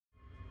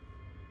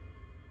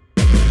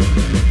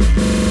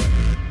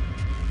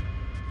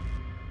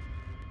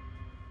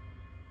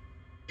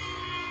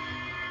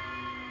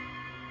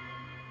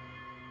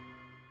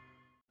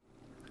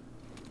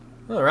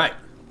Alright.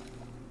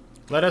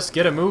 Let us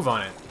get a move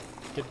on it.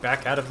 Get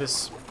back out of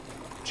this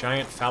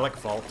giant phallic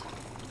vault.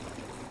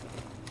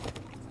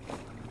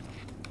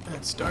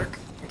 It's dark.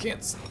 I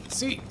can't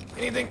see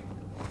anything.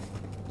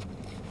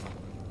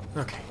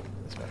 Okay,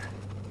 that's better.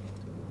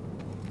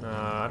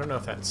 I don't know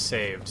if that's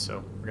saved,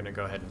 so we're gonna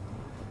go ahead and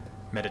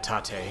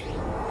meditate.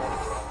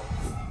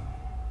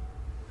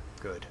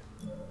 Good.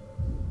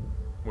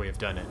 We have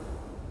done it.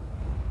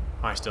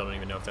 I still don't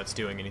even know if that's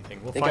doing anything.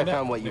 We'll find out. I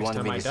found what you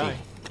wanted me to see.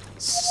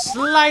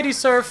 Slidey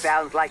surf.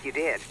 Sounds like you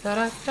did. Cal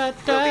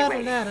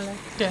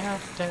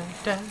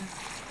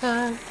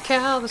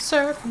the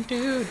surfing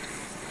dude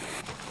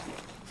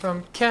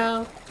from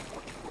California.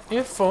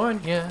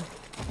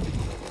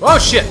 Oh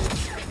shit!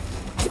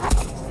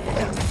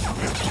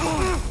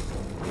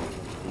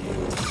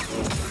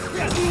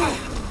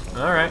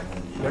 All right,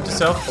 note to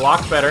self: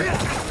 block better.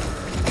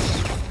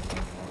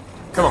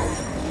 Come on.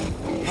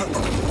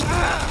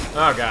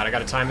 Oh god, I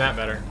gotta time that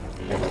better.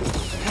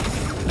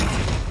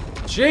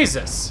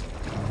 Jesus!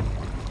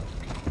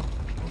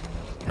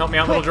 Help me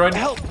out, little droid.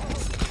 Help!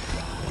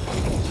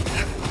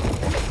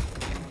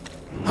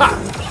 Ha!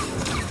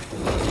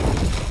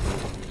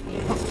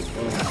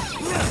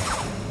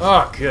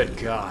 Oh, good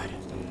god.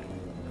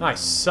 I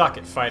suck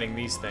at fighting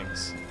these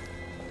things.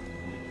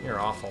 You're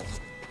awful.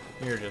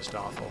 You're just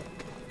awful.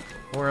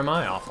 Or am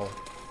I awful?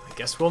 I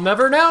guess we'll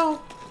never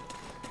know!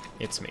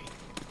 It's me.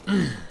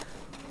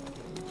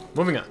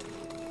 Moving on.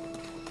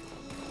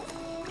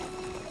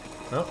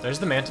 Oh, there's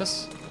the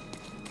Mantis.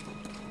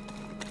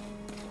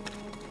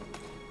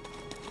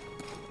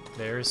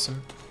 There's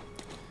some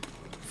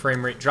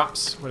frame rate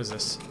drops. What is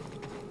this?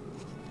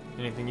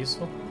 Anything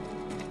useful?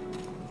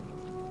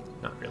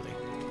 Not really.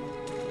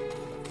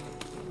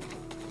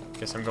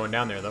 Guess I'm going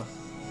down there, though.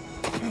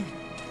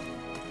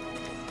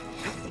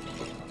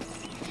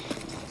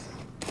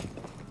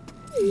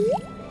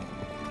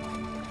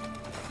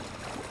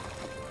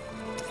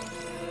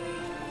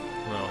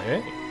 Well,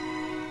 hey.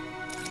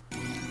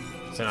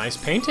 It's a nice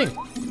painting.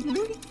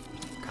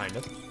 Kind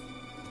of.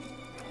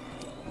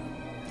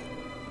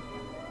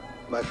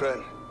 My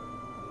friend,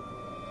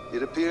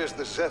 it appears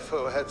the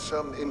Zeffo had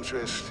some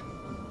interest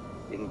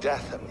in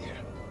Dathomir.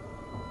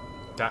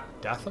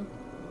 Datham?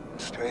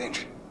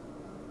 Strange.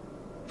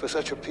 For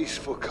such a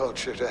peaceful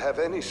culture to have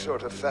any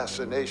sort of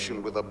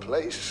fascination with a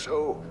place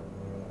so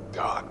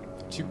dark.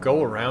 Did you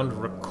go around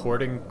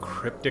recording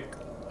cryptic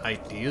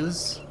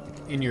ideas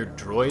in your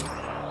droid?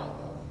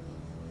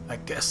 I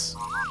guess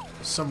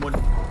someone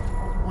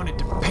wanted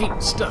to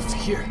paint stuff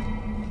here.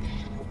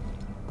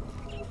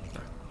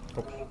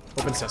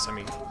 Open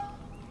sesame.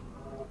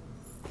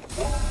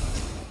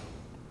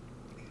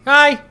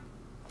 Hi!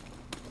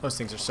 Those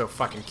things are so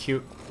fucking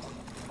cute.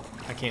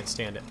 I can't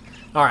stand it.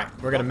 Alright,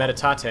 we're gonna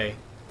meditate,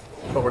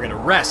 but we're gonna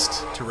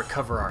rest to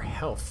recover our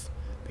health,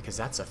 because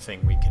that's a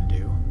thing we can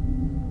do.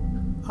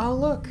 Oh,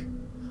 look!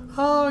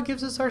 Oh, it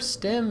gives us our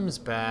stems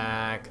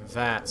back.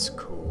 That's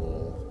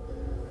cool.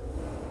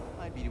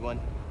 Hi, BD1.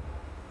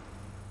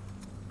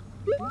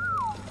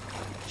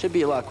 Should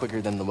be a lot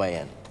quicker than the way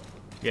in.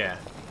 Yeah.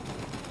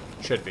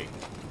 Should be.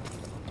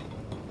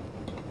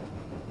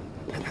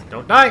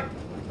 Don't die!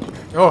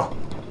 Oh!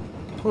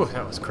 Whew,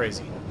 that was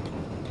crazy.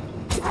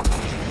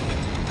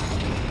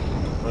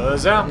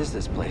 Buzz out! What is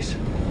this place?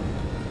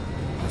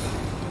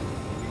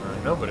 I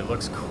don't know, but it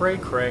looks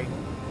cray-cray.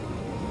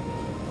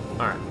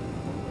 Alright.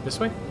 This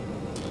way?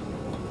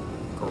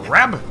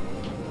 Grab!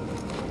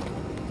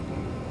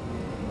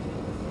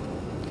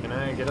 Can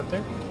I get up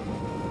there?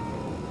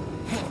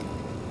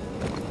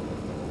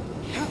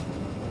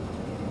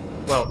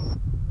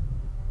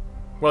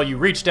 Well, you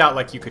reached out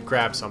like you could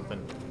grab something.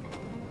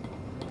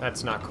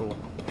 That's not cool.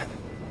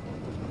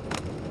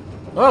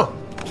 Oh!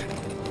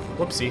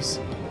 Whoopsies.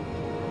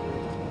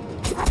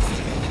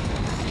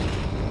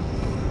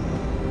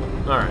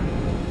 Alright.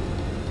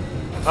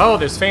 Oh,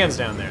 there's fans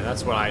down there.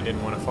 That's why I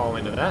didn't want to fall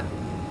into that.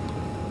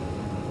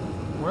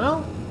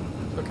 Well,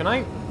 so can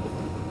I...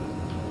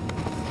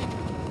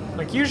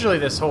 Like, usually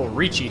this whole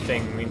reachy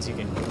thing means you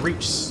can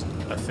reach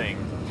a thing.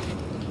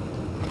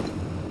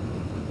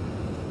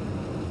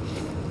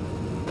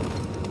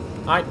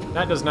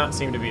 That does not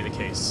seem to be the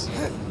case.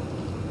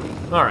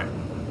 Alright.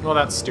 Well,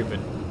 that's stupid.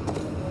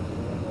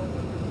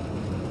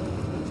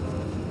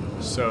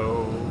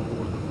 So...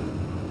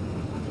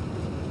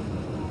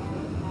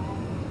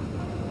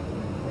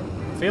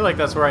 I feel like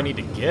that's where I need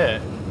to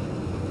get.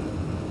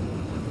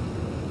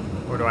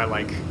 Or do I,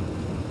 like,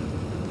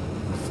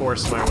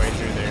 force my way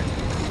through there?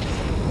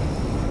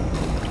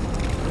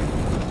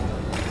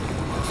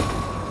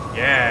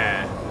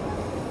 Yeah!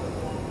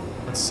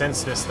 Let's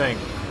sense this thing.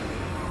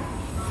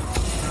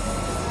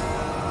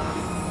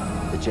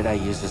 The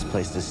Jedi used this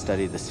place to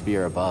study the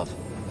sphere above.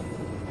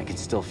 I can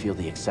still feel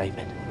the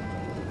excitement.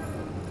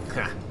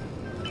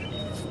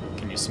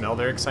 Can you smell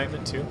their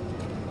excitement, too?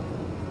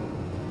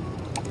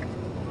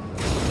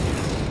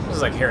 This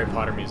is like Harry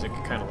Potter music.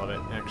 I kind of love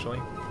it,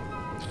 actually.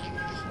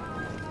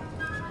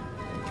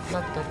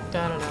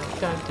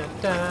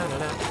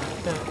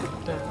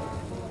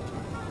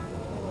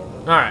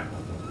 Alright.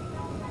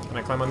 Can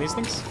I climb on these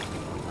things?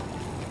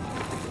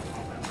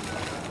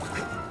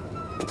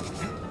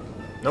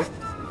 Nope.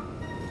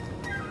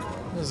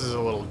 This is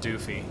a little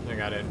doofy. I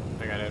gotta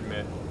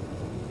admit.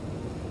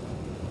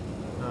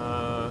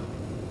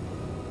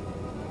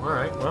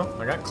 Alright, well,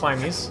 I got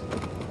climbies.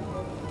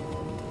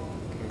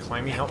 Can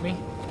climby help me?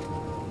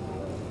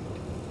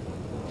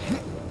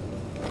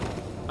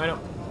 I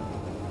don't...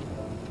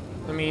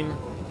 I mean...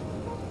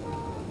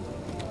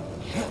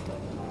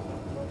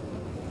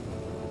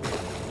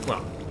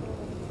 Well...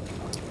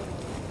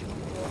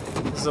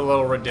 This is a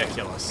little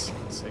ridiculous.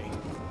 Let's see.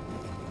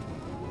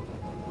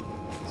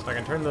 So I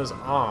can turn those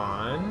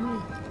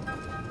on.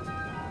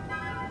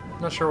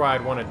 I'm not sure why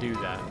I'd want to do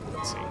that.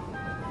 Let's see.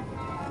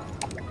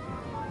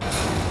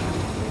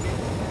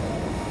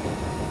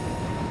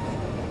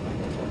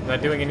 Is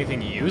that doing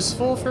anything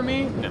useful for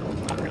me? No,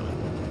 not really.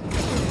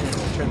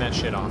 Turn that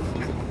shit off.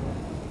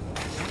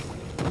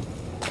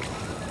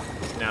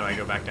 So now I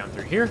go back down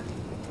through here.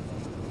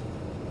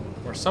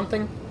 Or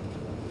something.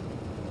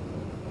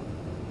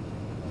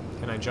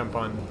 Can I jump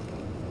on?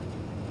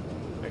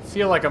 I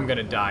feel like I'm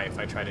gonna die if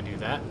I try to do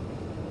that.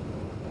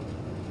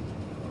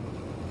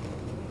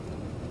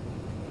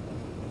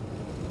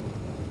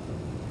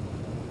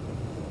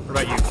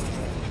 What about you?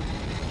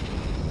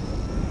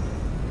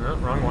 Oh,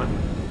 wrong one.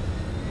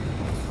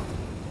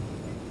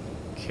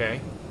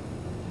 Okay.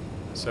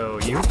 So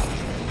you?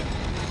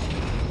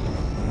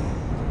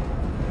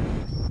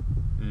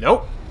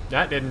 Nope.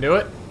 That didn't do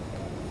it.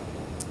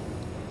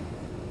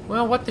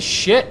 Well, what the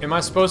shit am I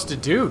supposed to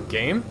do,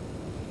 game?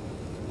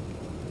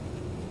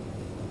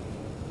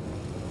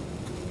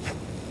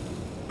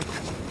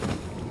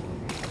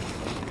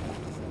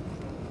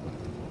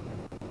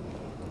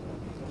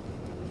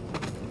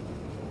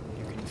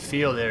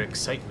 Feel their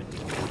excitement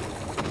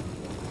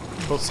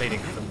pulsating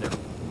from their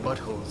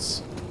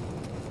buttholes.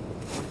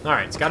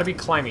 Alright, it's gotta be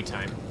climby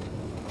time.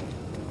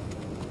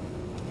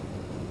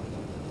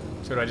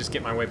 So do I just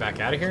get my way back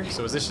out of here?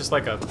 So is this just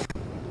like a...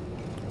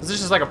 Is this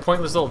just like a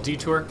pointless little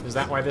detour? Is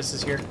that why this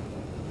is here?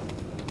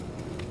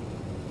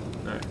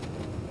 Alright.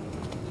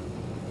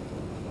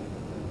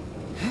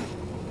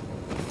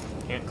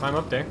 Can't climb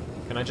up there.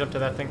 Can I jump to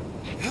that thing?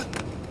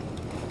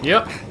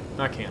 Yep.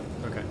 I can.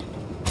 Okay.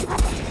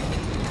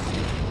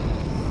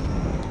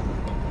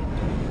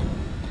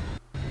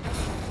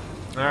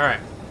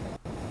 Alright.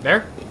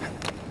 There?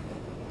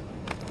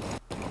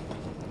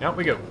 Out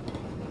we go.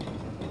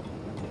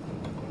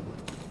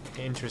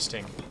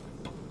 Interesting.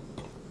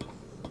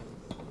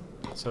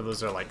 So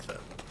those are like the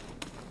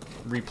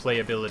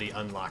replayability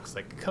unlocks.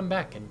 Like, come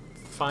back and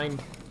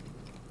find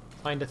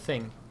a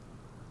thing.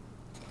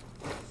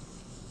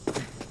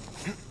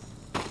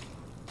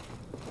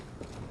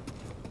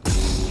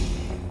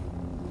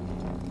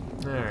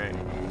 Alright.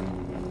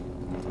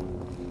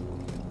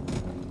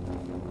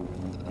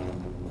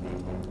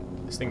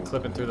 This thing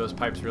clipping through those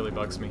pipes really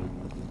bugs me,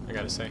 I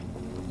gotta say.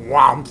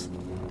 Womp!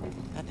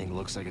 That thing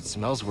looks like it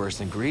smells worse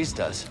than grease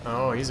does.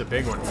 Oh, he's a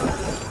big one.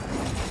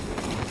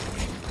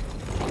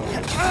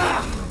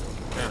 Yeah.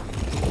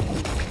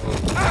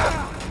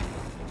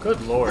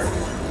 Good lord.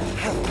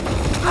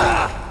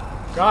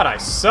 God, I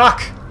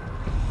suck!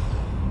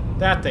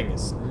 That thing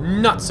is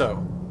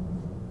nutso.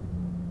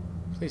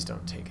 Please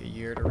don't take a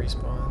year to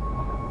respawn.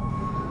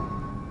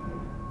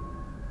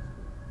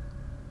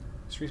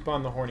 Let's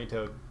respawn the horny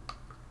toad.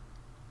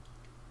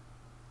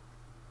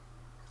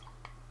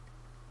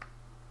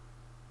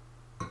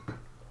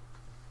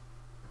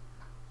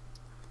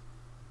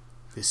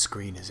 This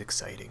screen is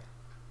exciting.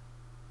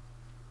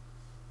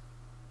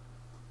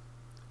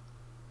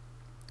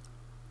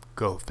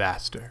 Go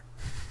faster.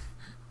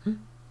 Never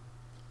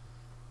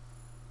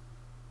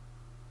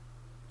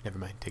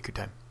mind, take your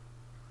time.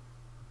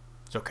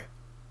 It's okay.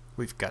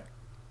 We've got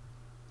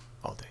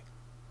all day.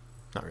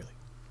 Not really.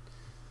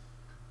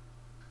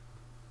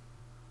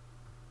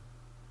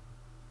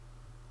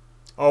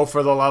 Oh,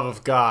 for the love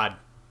of God.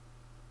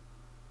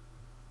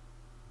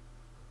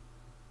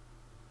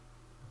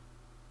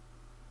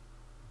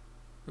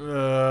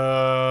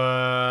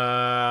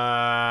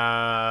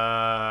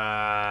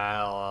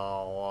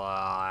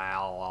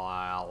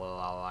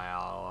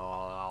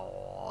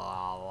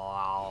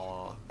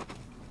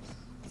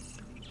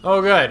 Oh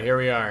good, here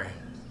we are.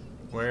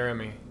 Where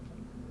am I?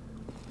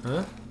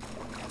 Huh?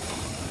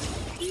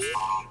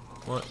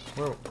 What?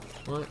 Where?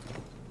 What?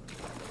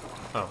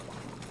 Oh,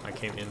 I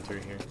came in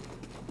through here.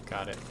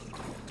 Got it.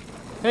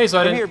 Hey, so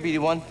I didn't... Come here,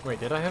 BD1. Wait,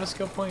 did I have a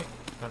skill point?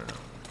 I don't know.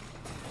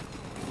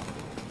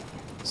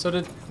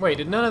 So wait,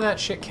 did none of that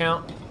shit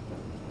count?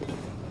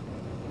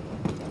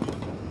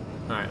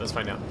 Alright, let's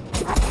find out.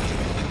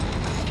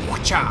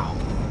 Watch out!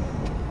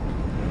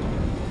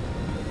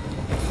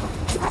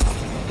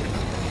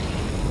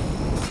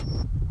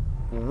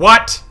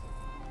 What?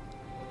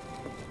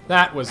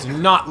 That was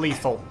not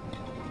lethal.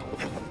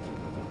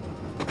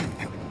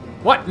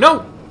 What?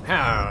 No!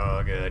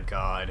 Oh, good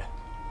God.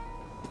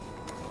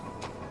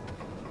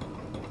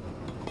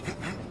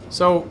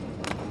 So,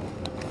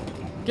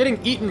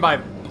 getting eaten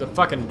by the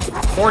fucking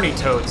horny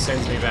toad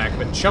sends me back,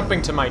 but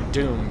jumping to my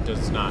doom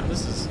does not.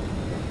 This is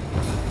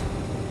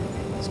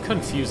It's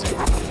confusing.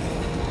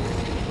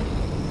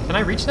 Can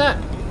I reach that?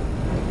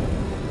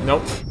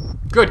 Nope.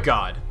 Good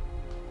God.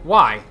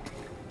 Why?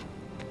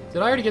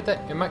 Did I already get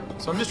that?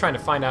 So I'm just trying to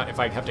find out if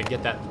I have to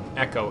get that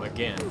echo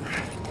again.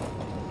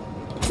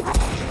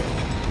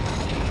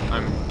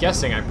 I'm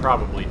guessing I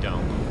probably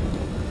don't.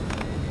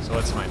 So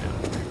let's find out.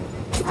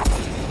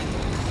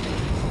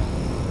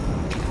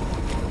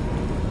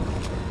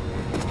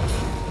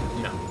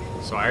 No.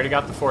 So I already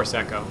got the Force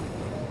Echo.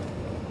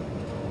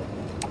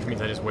 Which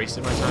means I just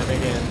wasted my time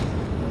again.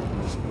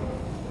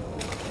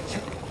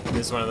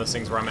 This is one of those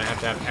things where I'm going to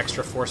have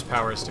extra Force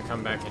powers to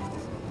come back and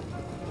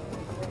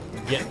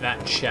get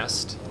that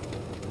chest.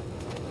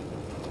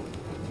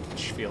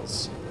 Which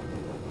feels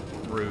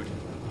rude.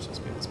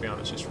 Let's be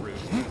honest, just rude.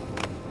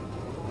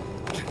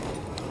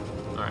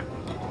 Alright.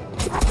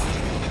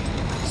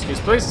 Excuse,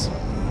 please.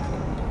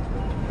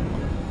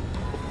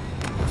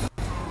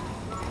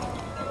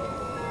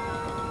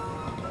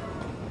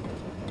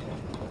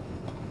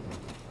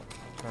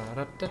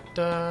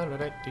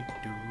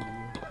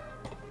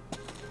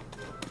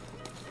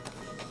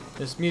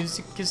 This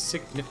music is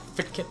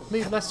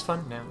significantly less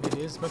fun now. It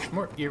is much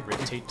more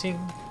irritating.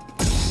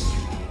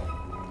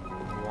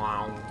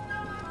 Wow.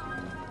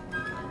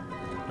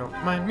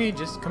 Don't mind me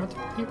just coming through.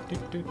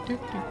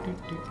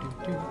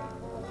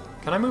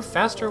 Can I move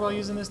faster while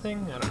using this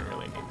thing? I don't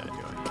really need that, do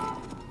I?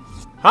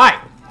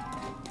 Hi!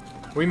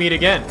 We meet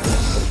again.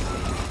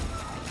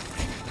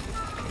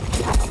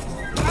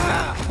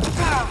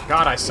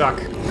 God, I suck.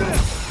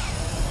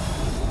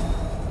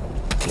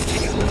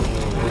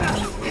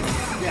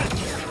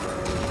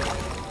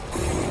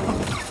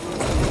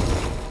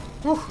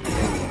 Whew.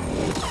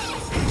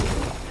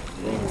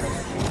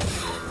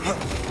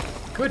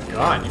 Good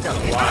God, you got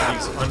a lot of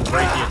these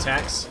unbreaky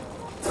attacks.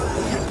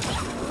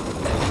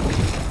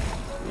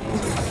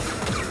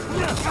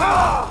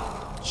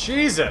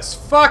 Jesus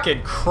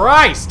fucking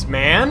Christ,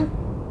 man!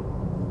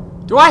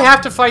 Do I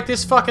have to fight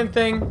this fucking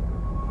thing?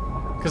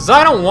 'Cause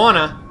I don't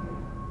wanna.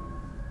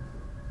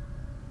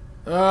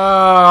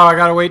 Oh, I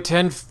gotta wait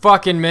 10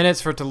 fucking minutes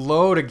for it to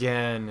load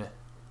again.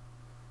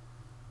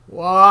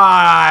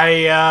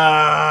 Why?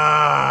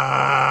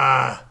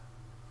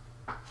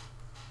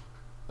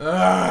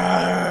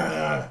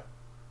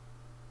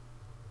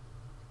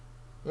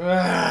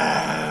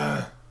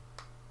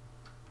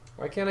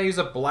 Why can't I use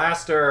a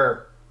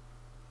blaster?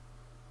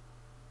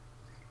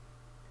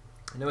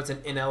 I know it's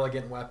an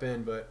inelegant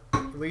weapon, but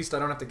at least I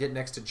don't have to get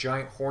next to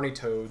giant horny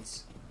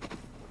toads.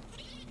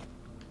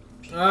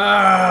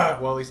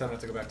 Well, at least I don't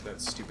have to go back to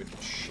that stupid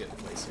shit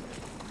place again.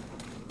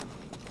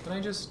 Can I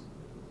just...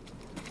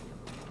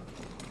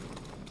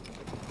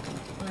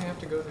 Do I have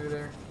to go through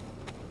there?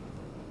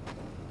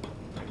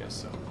 I guess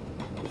so.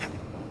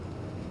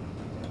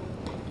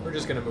 We're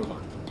just gonna move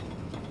on.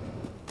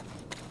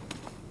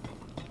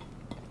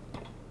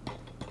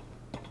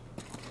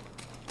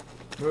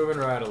 Moving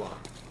right along.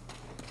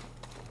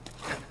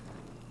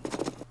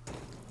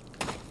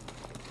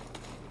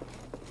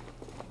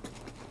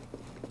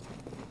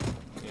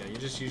 Yeah, you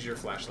just use your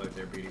flashlight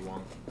there, Beady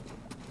Wong.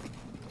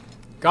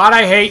 God,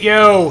 I hate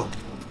you!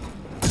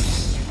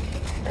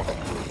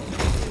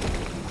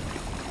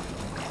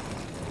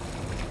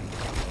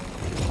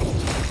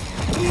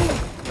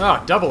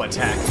 Oh, double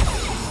attack.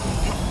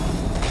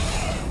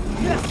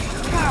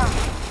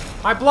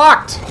 I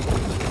blocked!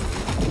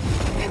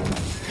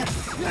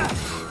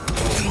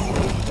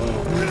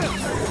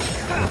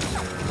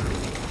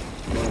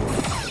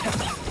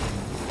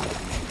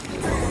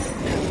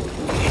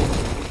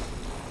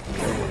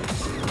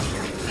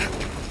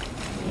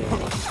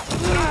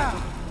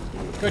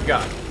 Good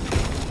God.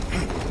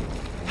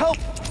 Help!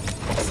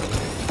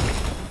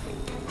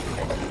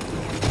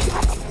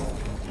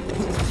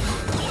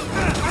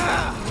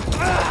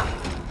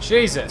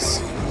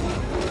 Jesus.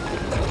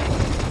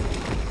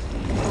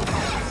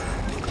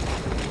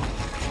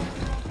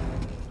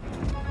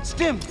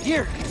 Stim,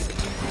 here!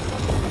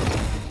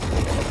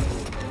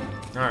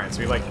 Alright, so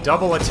we like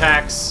double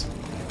attacks.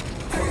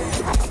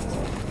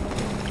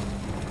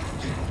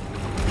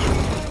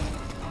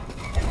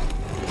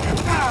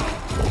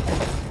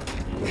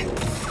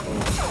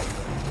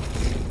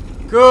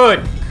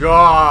 Good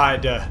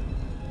God.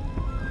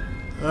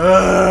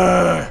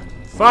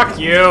 Fuck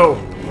you.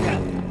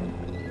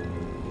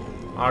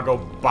 Oggdo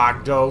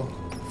Bogdo.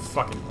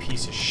 Fucking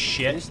piece of Can you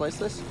shit. slice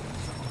this?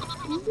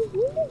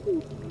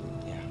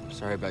 Yeah,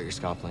 sorry about your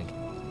scalp link.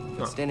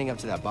 But standing up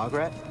to that bog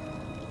rat,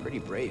 pretty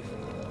brave.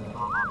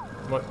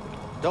 What?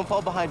 Don't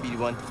fall behind,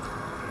 BD1.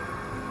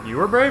 You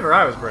were brave or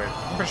I was brave?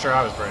 I'm pretty sure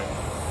I was brave.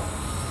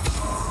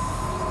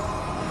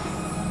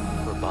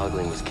 Where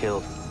Bogling was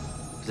killed.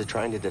 Was it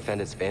trying to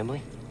defend its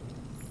family?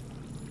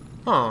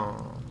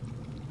 Oh.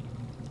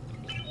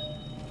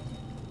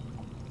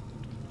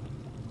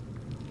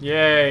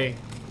 Yay.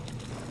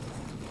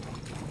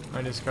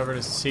 I discovered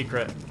a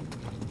secret.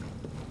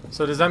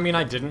 So does that mean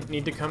I didn't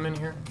need to come in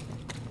here?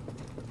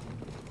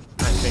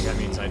 I think that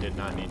means I did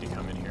not need to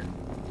come in here.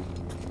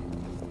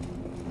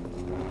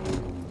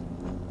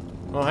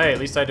 Well, hey, at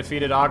least I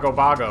defeated Oggdo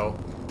Bogdo.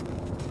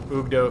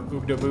 Oggdo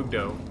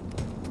Bogdo.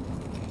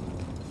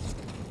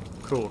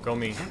 Cool, go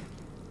me.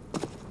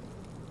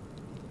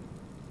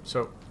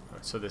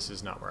 So this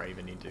is not where I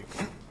even need to.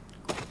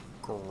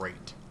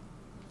 Great.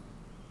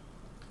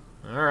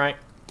 Alright.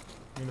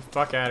 Get the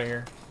fuck out of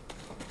here.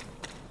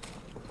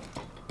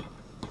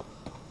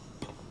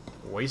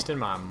 Wasting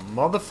my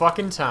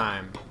motherfucking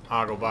time,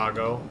 Oggdo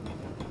Bogdo.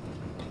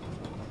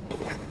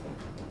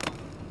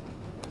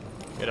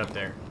 Get up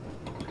there.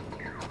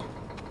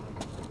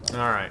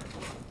 Alright.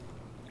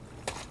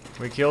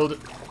 We killed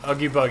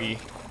Oggdo Bogdo.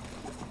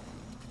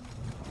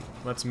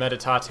 Let's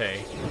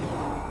meditate.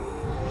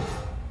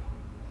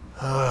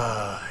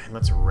 And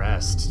let's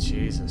rest.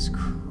 Jesus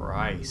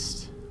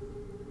Christ.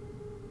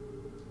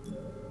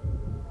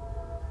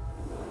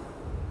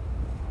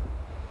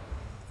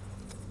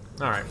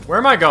 Alright, where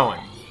am I going?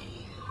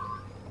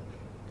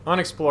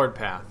 Unexplored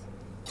path.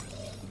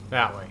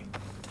 That way.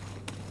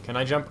 Can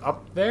I jump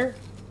up there?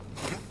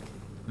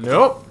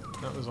 Nope.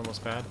 That was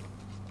almost bad.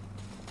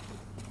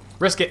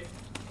 Risk it.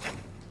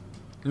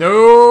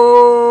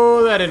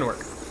 No, that didn't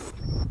work.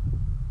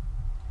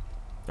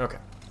 Okay.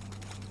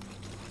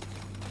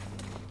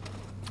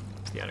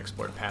 Is the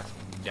unexplored path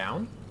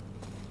down?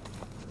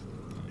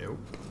 Nope.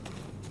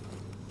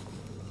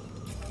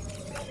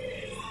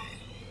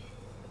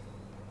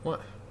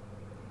 What?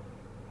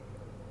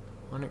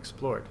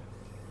 Unexplored.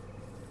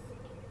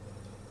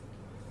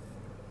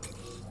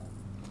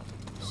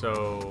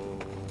 So...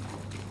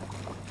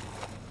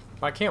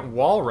 I can't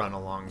wall run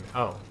along...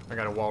 Oh, I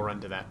gotta wall run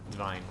to that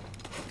vine.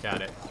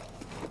 Got it.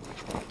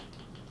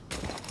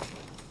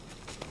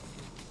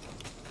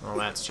 Well,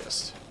 that's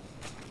just...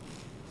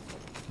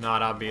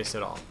 not obvious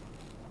at all.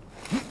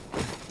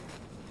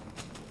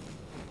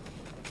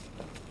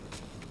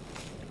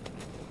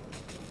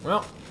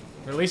 Well,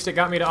 at least it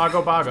got me to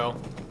Oggdo Bogdo.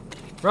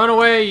 Run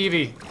away,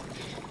 Evie!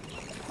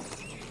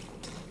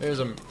 There's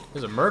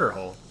a murder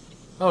hole.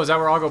 Oh, is that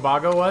where Oggdo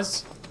Bogdo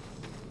was?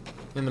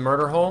 In the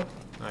murder hole?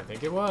 I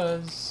think it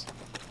was.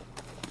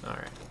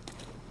 Alright.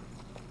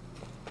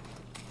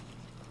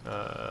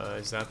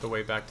 Is that the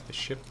way back to the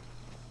ship?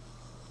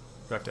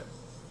 Do I have to...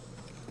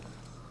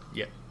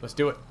 Yeah, let's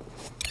do it.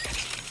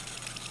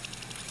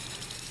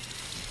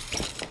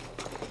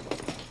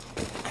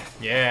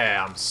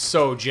 Yeah, I'm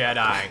so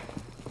Jedi.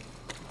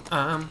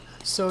 I'm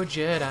so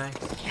Jedi.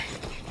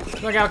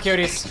 Look out,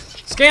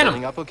 cuties. Scan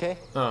him! Up okay?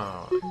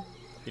 Oh,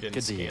 you didn't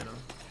Good scan him.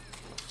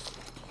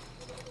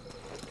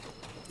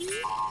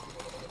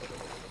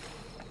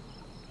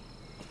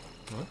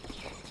 What?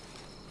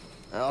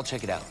 I'll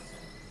check it out.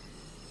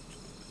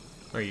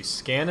 Are you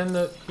scanning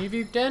the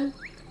EV den?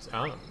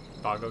 Oh,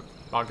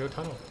 Bogdo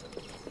tunnel.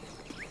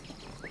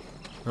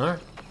 Alright.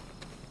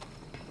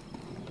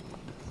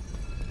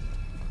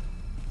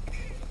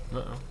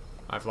 Uh-oh.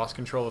 I've lost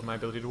control of my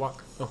ability to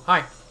walk. Oh,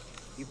 hi.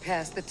 You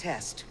passed the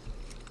test.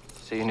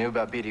 So you knew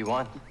about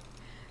BD1?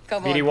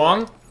 Come BD on.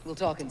 Wong? We'll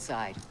talk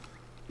inside.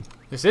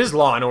 This is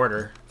Law and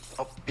Order.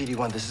 Oh,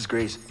 BD1, this is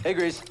Grease. Hey,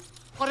 Grease.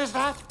 What is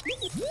that?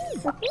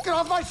 Get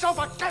off my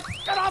sofa!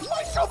 Get off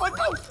my sofa!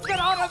 Go! Get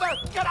out of there!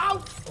 Get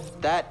out!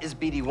 That is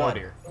BD1. Oh,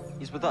 dear.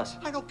 He's with us.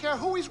 I don't care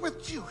who he's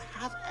with. Do you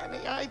have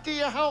any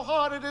idea how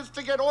hard it is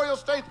to get oil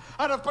stains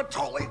out of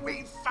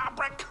petroleum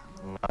fabric?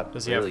 Not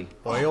Does he really.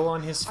 have oil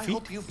on his I feet?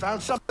 hope you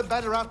found something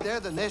better out there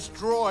than this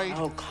droid.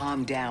 Oh,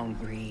 calm down,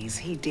 Breeze.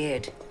 He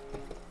did.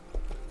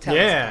 Tell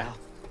Yeah. us, pal.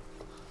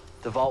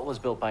 The vault was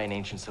built by an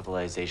ancient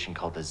civilization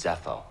called the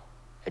Zeffo.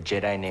 A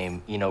Jedi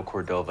named Eno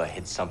Cordova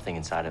hid something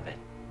inside of it.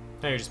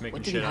 Now you're just making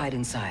What did he shit up. hide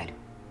inside?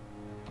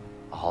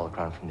 A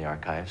holocron from the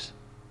archives.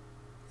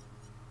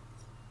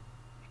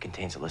 It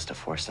contains a list of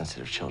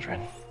Force-sensitive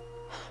children.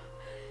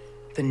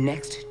 The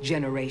next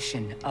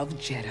generation of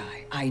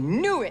Jedi. I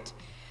knew it!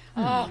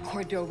 Oh,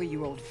 Cordova,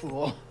 you old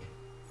fool.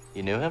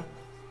 You knew him?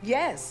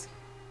 Yes.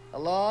 A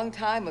long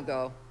time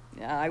ago.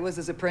 I was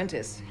his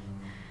apprentice.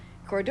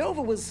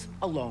 Cordova was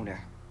a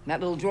loner. That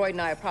little droid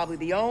and I are probably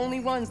the only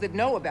ones that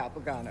know about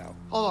Bogano.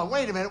 Hold on,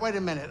 wait a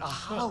minute. A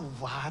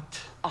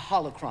what? A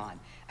holocron.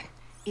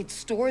 It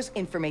stores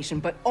information,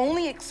 but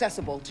only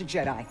accessible to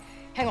Jedi.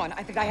 Hang on,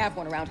 I think I have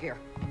one around here.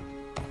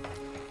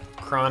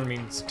 Cron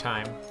means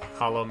time.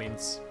 Hollow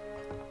means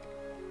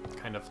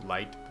kind of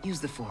light. Use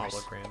the Force.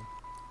 Hologram.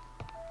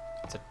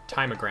 It's a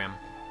timeogram.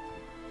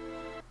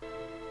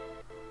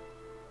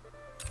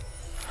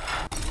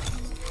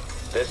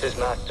 This is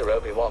Master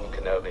Obi-Wan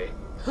Kenobi.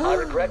 I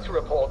regret to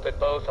report that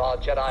both our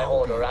Jedi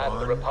Order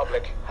and the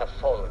Republic have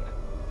fallen.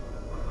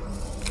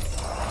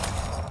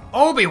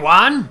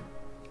 Obi-Wan!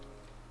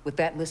 With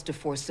that list of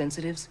Force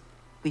sensitives,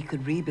 we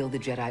could rebuild the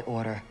Jedi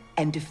Order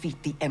and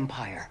defeat the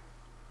Empire.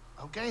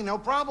 Okay, no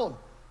problem.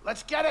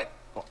 Let's get it.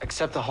 Well,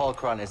 except the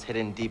holocron is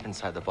hidden deep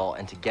inside the vault,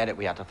 and to get it,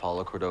 we have to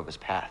follow Cordova's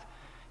path.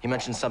 He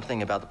mentioned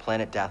something about the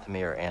planet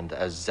Dathomir and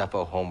a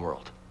Zeffo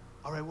homeworld.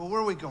 All right, well, where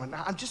are we going?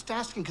 I'm just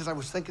asking because I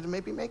was thinking of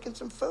maybe making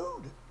some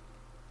food.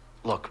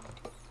 Look,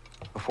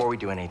 before we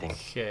do anything,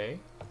 Okay.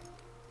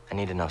 I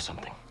need to know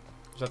something.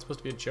 Is that supposed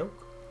to be a joke?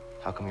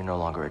 How come you're no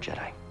longer a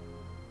Jedi?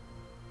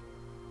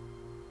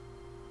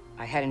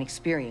 I had an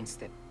experience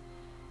that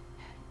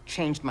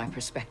changed my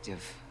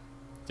perspective.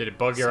 Did it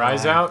bug your So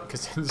eyes I out?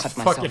 Because it's cut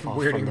myself fucking off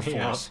weirding from the me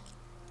out. Force.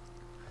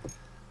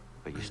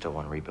 But you still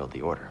want to rebuild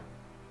the Order.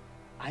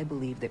 I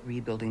believe that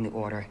rebuilding the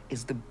Order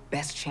is the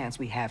best chance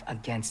we have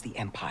against the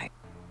Empire.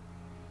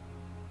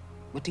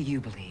 What do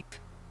you believe?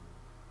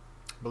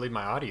 I believe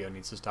my audio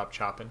needs to stop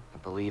chopping. I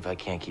believe I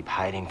can't keep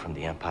hiding from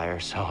the Empire,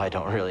 so I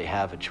don't really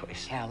have a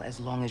choice. Cal, as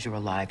long as you're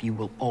alive, you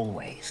will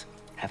always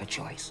have a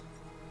choice.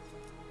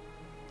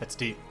 That's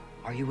deep.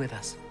 Are you with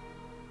us?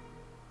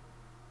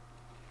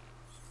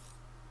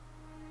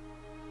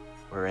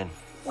 We're in.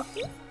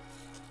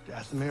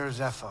 Dathomir or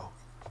Zeffo?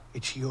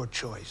 It's your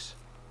choice.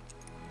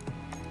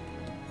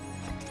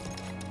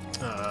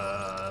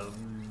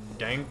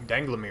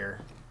 Danglemere.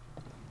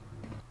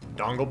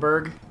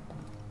 Dongleberg?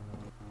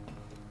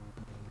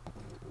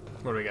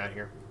 What do we got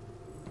here?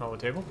 On the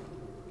table?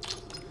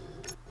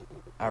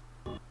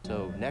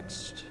 So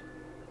next,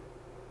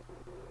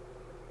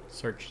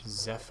 Search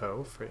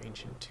Zeffo for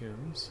ancient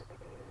tombs.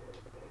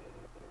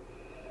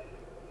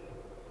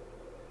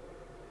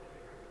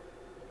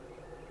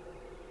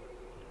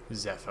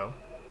 Zeffo.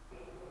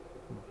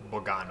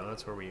 Bogano,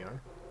 that's where we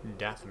are.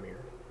 Dathomir.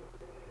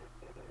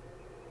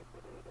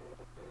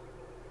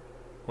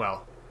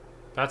 Well,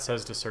 that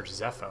says to search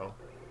Zeffo.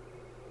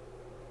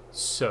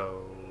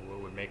 So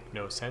it would make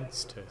no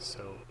sense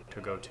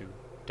to go to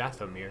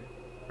Dathomir,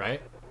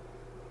 right?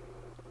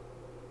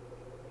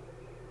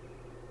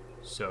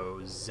 So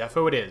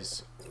Zeffo it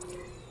is.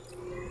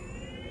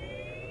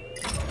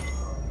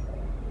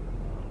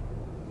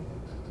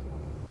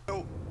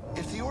 So,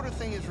 if the Order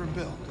thing is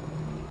rebuilt,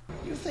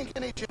 you think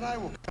any Jedi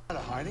will come out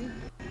of hiding?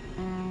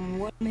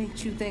 What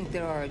makes you think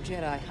there are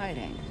Jedi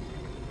hiding?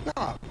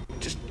 No,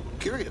 just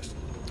curious.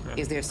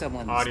 Is there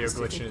someone Audio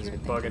specific glitching is you're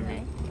bugging thinking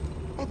me.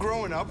 Well,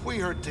 growing up, we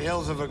heard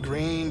tales of a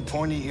green,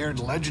 pointy-eared,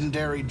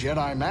 legendary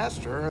Jedi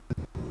Master. of?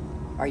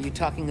 Are you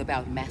talking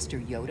about Master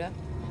Yoda?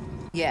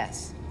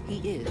 Yes, he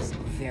is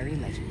very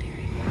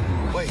legendary.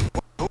 Wait,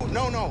 who?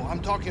 No,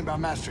 I'm talking about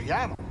Master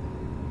Yaddle.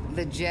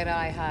 The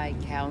Jedi High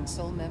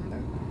Council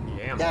member?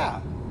 Yeah.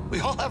 Yeah,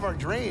 we all have our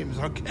dreams,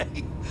 okay?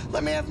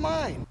 Let me have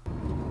mine.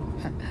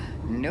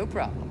 No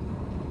problem.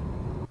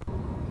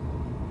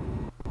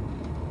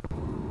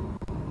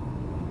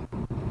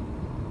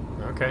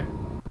 Okay.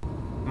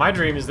 My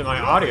dream is that my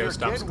audio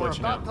stops We're glitching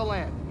about out. to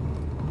land.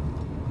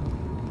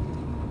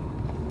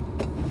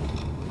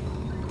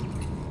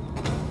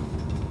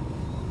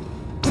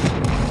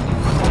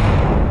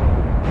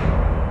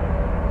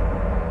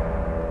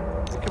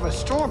 Think of a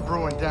storm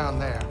brewing down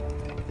there.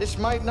 This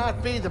might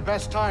not be the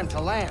best time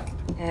to land.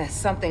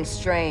 Something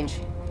strange.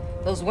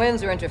 Those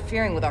winds are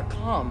interfering with our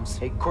comms.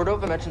 hey,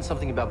 Cordova mentioned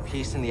something about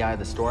peace in the eye of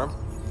the storm.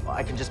 Well,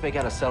 I can just make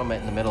out a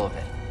settlement in the middle of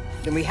it.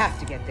 Then we have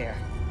to get there.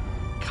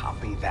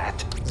 Copy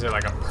that. Is it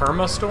like a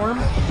perma storm?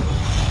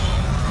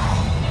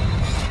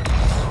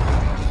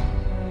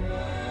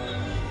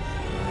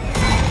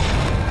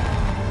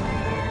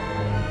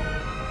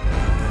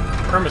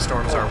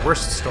 Permastorms are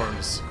worst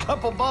storms.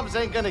 Couple bumps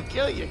ain't gonna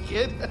kill you,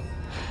 kid.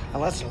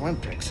 Unless the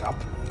wind picks up.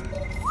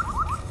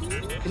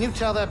 Can you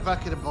tell that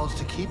bucket of balls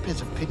to keep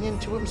his opinion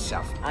to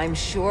himself? I'm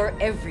sure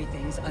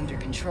everything's under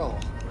control.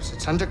 Once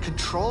it's under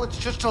control, it's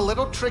just a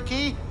little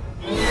tricky.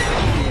 You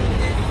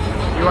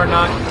are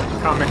not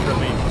comic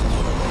relief.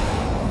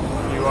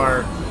 You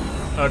are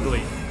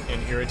ugly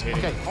and irritating.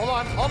 Okay, hold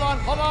on.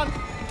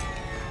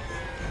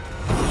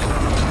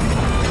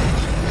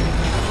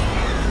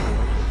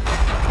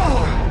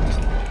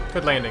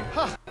 Good landing.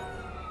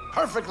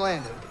 Perfect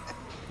landing.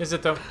 Is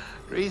it though?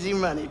 Easy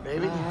money,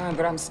 baby.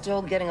 But I'm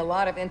still getting a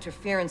lot of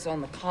interference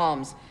on the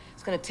comms.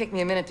 It's gonna take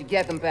me a minute to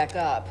get them back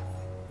up.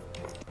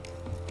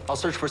 I'll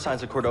search for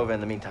signs of Cordova in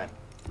the meantime.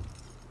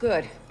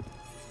 Good.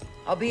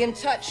 I'll be in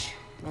touch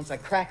once I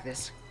crack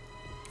this.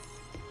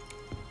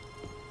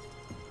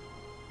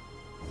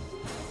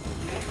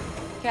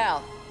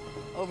 Cal,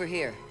 over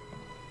here.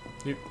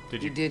 Did You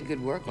you did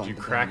good work on did you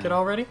the crack gun. it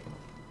already?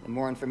 The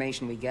more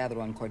information we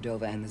gather on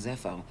Cordova and the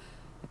Zeffo,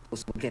 the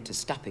closer we'll get to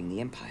stopping the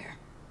Empire.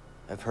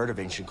 I've heard of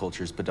ancient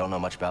cultures, but don't know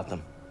much about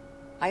them.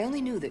 I only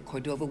knew that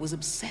Cordova was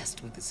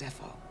obsessed with the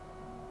Zeffo,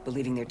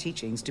 believing their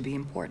teachings to be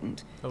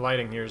important. The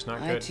lighting here is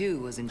not I good. too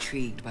was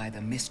intrigued by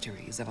the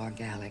mysteries of our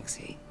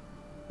galaxy.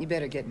 You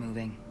better get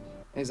moving.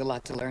 There's a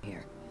lot to learn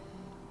here.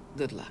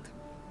 Good luck.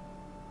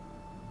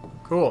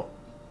 Cool.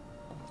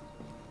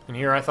 And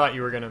here I thought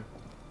you were gonna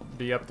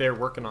be up there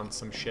working on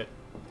some shit.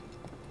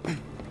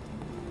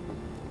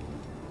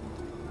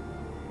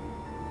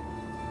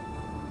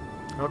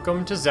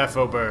 Welcome to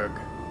Zeffoberg.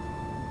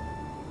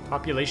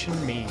 Population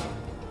mean.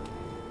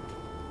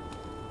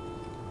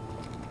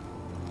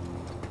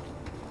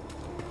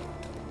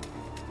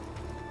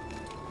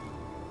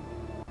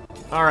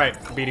 Alright,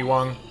 BD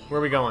Wong. Where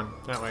are we going?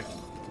 That way.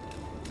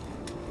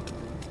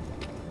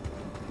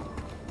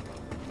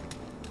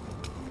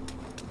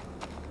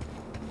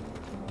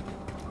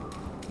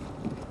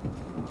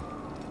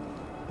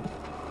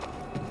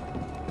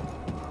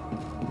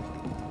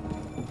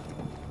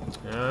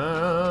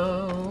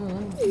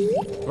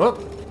 Whoop!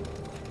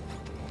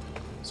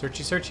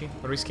 Searchy, searchy.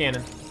 What are we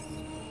scanning?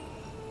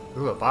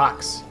 Ooh, a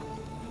box.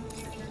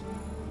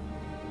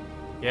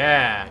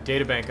 Yeah,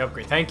 databank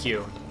upgrade. Thank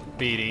you,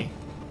 BD,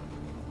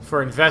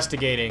 for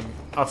investigating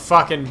a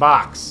fucking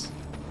box.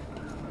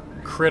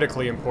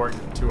 Critically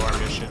important to our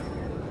mission.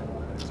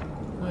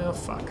 Well,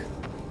 fuck.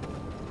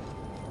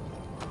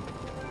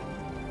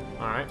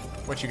 Alright,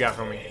 what you got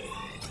for me?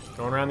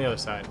 Going around the other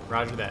side.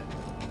 Roger that.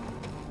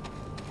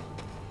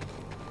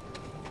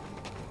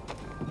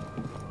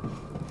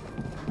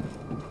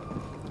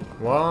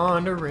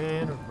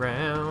 Wandering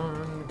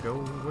around,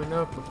 going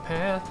up a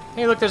path.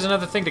 Hey, look, there's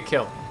another thing to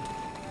kill.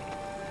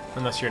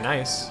 Unless you're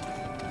nice.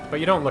 But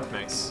you don't look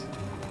nice.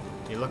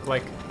 You look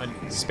like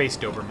a space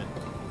Doberman.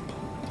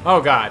 Oh,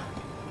 God.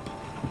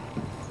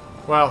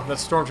 Well, that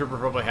stormtrooper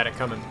probably had it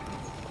coming.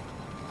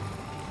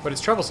 But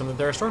it's troublesome that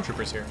there are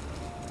stormtroopers here.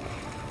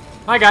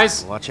 Hi,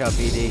 guys. Watch out,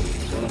 BD.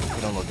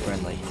 You don't look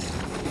friendly.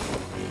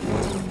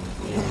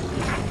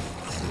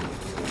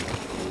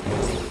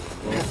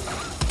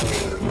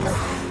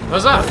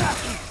 What's up?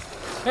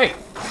 Hey.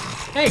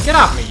 Hey, get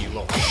off me, you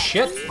little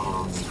shit.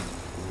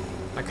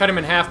 I cut him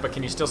in half, but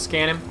can you still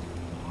scan him?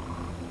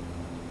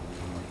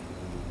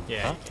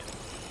 Yeah, you can.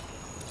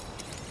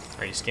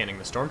 Are you scanning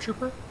the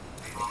stormtrooper?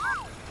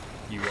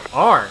 You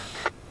are.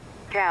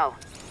 Cal,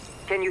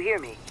 can you hear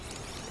me?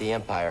 The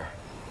Empire.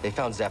 They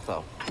found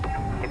Zeffo.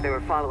 If they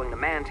were following the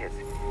Mantis,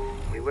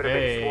 we would have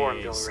been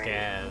swarmed Hey, already.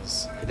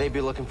 Skaz. Could they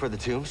be looking for the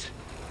tombs?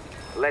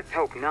 Let's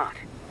hope not.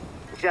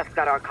 Just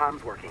got our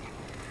comms working.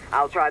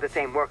 I'll try the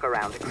same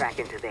workaround to crack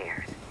into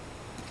theirs.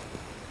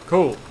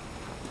 Cool.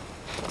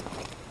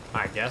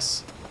 I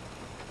guess.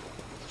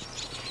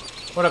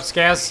 What up,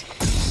 Skaz?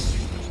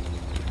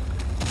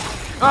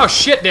 Oh,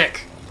 shit,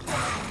 Dick!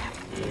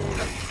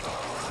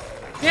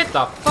 Get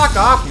the fuck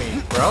off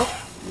me, bro.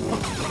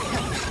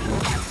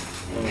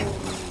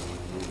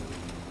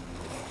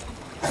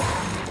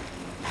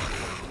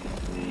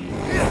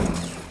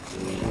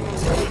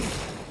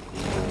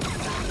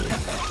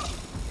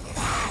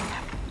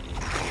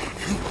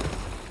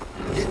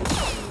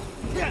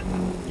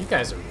 You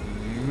guys are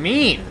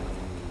mean.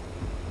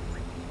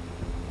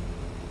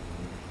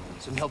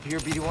 Some help here,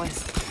 BD1?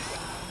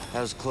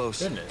 That was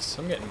close. Goodness,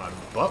 I'm getting my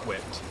butt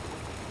whipped.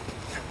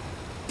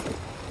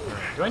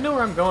 Alright, do I know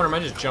where I'm going, or am I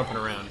just jumping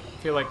around?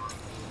 I feel like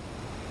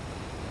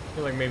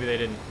maybe they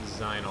didn't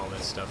design all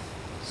this stuff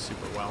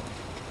super well.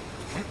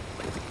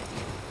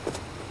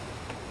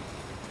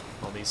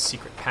 All these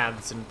secret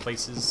paths and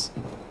places.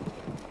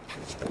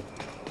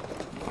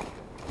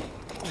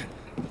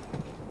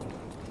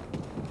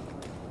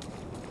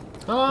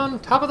 On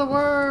top of the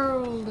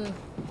world!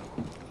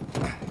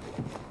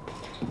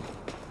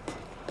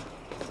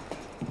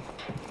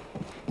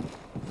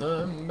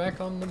 I'm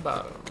back on the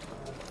bottom.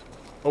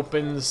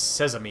 Open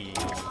sesame.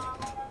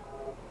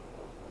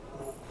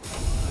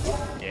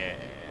 Yeah,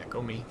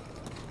 go me.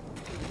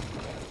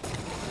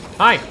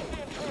 Hi!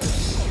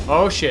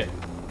 Oh shit.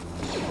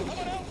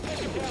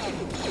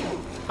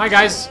 Hi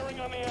guys.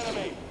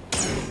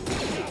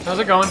 How's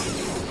it going?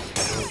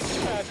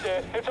 That's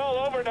it. It's all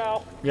over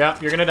now. Yeah,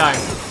 you're gonna die.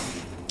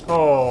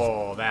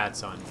 Oh,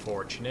 that's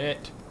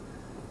unfortunate.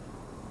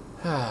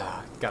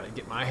 Gotta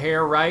get my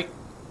hair right,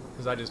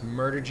 because I just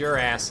murdered your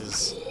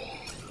asses.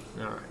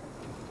 Alright,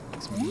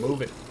 let's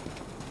move it.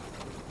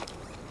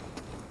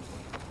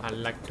 I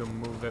like to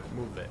move it,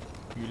 move it.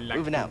 You like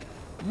Moving to out.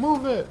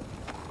 Move it.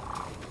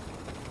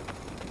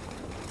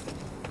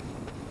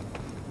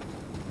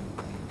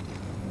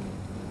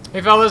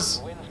 Hey, fellas.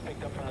 The wind's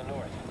picked up from the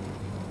north.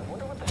 I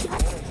wonder what the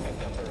storm's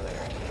picked up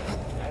earlier.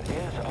 That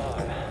is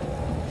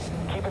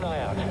odd. Keep an eye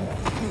out.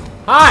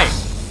 Hi.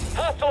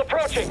 Hostile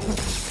approaching!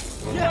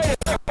 Quiet,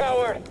 you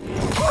coward!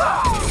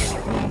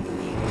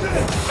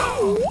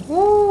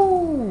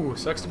 Woo!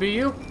 Sucks to be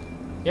you.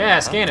 Yeah,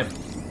 scan him.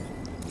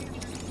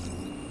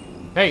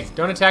 Hey,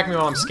 don't attack me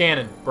while I'm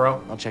scanning,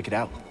 bro. I'll check it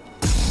out.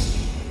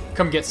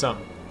 Come get some.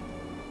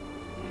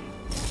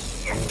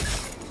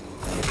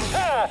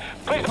 Ah!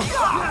 Please!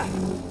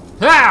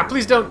 Ah!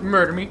 Please don't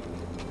murder me.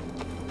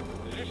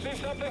 Did you see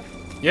something?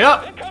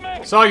 Yep.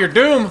 Incoming! Saw your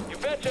doom. You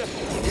betcha!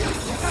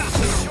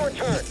 Your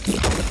turn!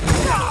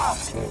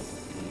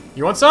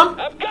 You want some?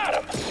 I've got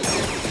him!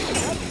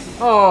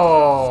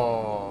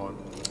 Oh.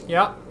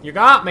 Yep. You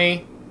got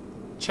me.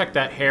 Check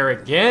that hair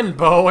again,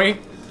 Bowie.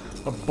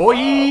 A boy.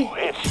 Oh,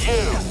 it's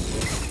you!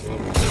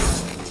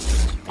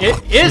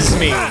 It is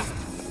me.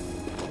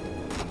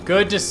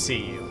 Good to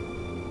see you.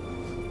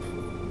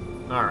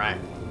 Alright.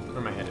 Where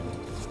am I headed?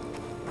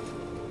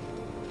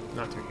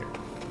 Not through here.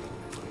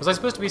 Was I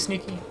supposed to be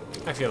sneaky?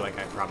 I feel like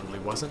I probably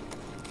wasn't.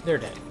 They're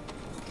dead.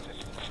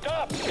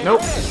 Stop!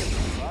 Nope.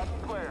 Loud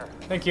and clear.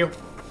 Thank you.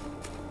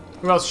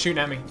 Who else is shooting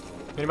at me?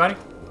 Anybody?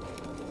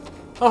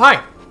 Oh,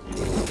 hi.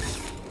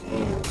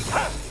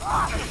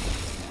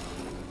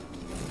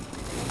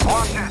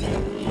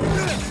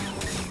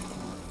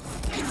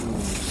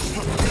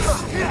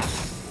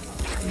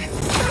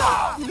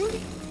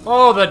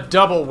 Oh, the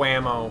double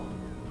whammo.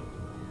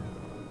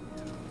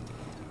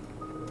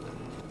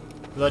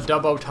 The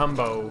double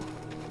tumbo.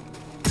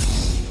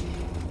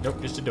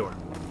 Nope, just a door.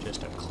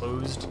 Just a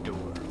closed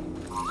door.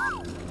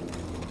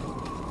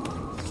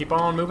 keep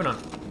on moving on.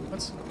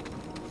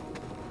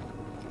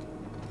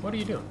 What are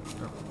you doing?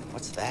 Oh.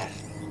 What's that?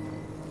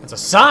 It's a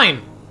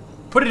sign!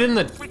 Put it in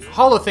the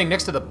hollow thing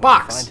next to the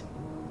box! Find.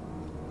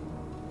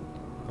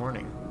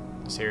 Warning.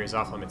 This area is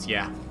off limits.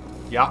 Yeah.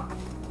 Yup.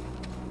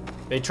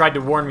 They tried to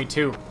warn me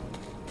too.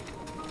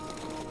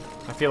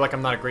 I feel like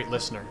I'm not a great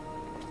listener.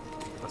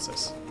 What's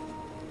this?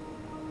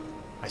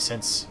 I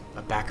sense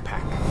a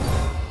backpack.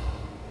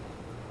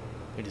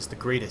 It is the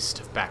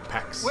greatest of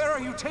backpacks. Where are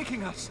you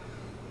taking us?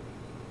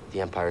 The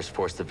Empire's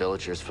forced the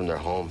villagers from their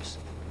homes.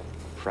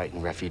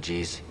 Frightened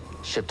refugees,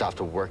 shipped off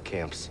to work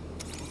camps.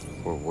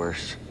 Or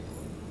worse.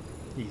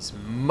 These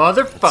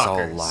motherfuckers. It's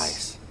all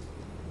lies.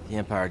 The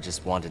Empire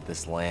just wanted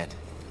this land.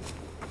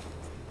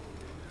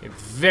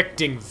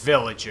 Evicting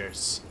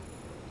villagers.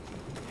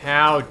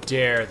 How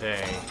dare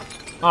they?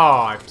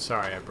 Oh, I'm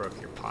sorry I broke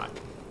your pot.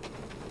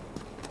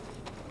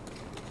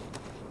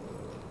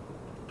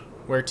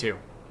 Where to?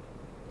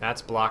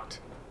 That's blocked.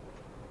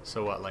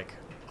 So what, like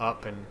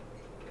up and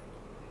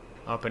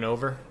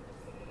over?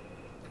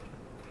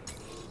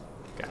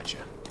 Gotcha.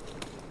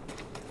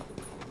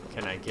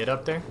 Can I get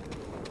up there?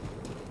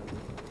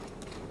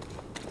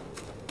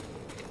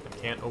 I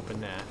can't open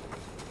that.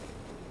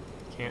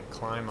 Can't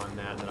climb on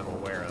that I'm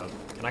aware of.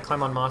 Can I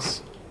climb on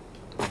moss?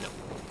 No,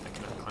 I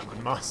cannot climb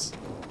on moss.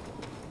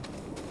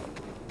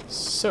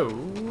 So,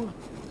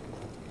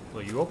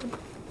 will you open?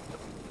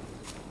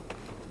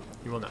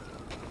 You will not.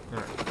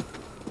 Alright.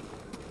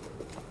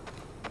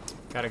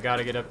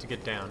 Gotta get up to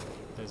get down,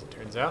 as it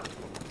turns out.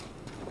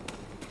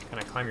 Can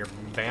I climb your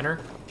banner?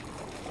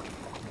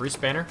 Bruce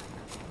Banner?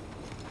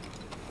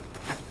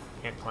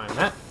 Can't climb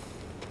that.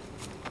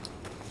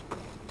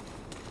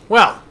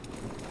 Well,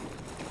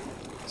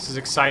 this is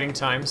exciting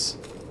times.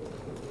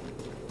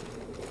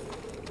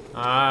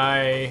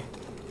 I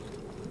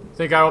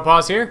think I will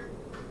pause here.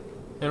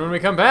 And when we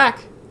come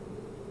back,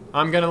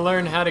 I'm gonna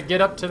learn how to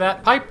get up to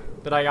that pipe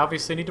that I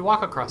obviously need to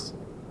walk across.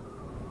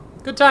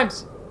 Good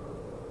times.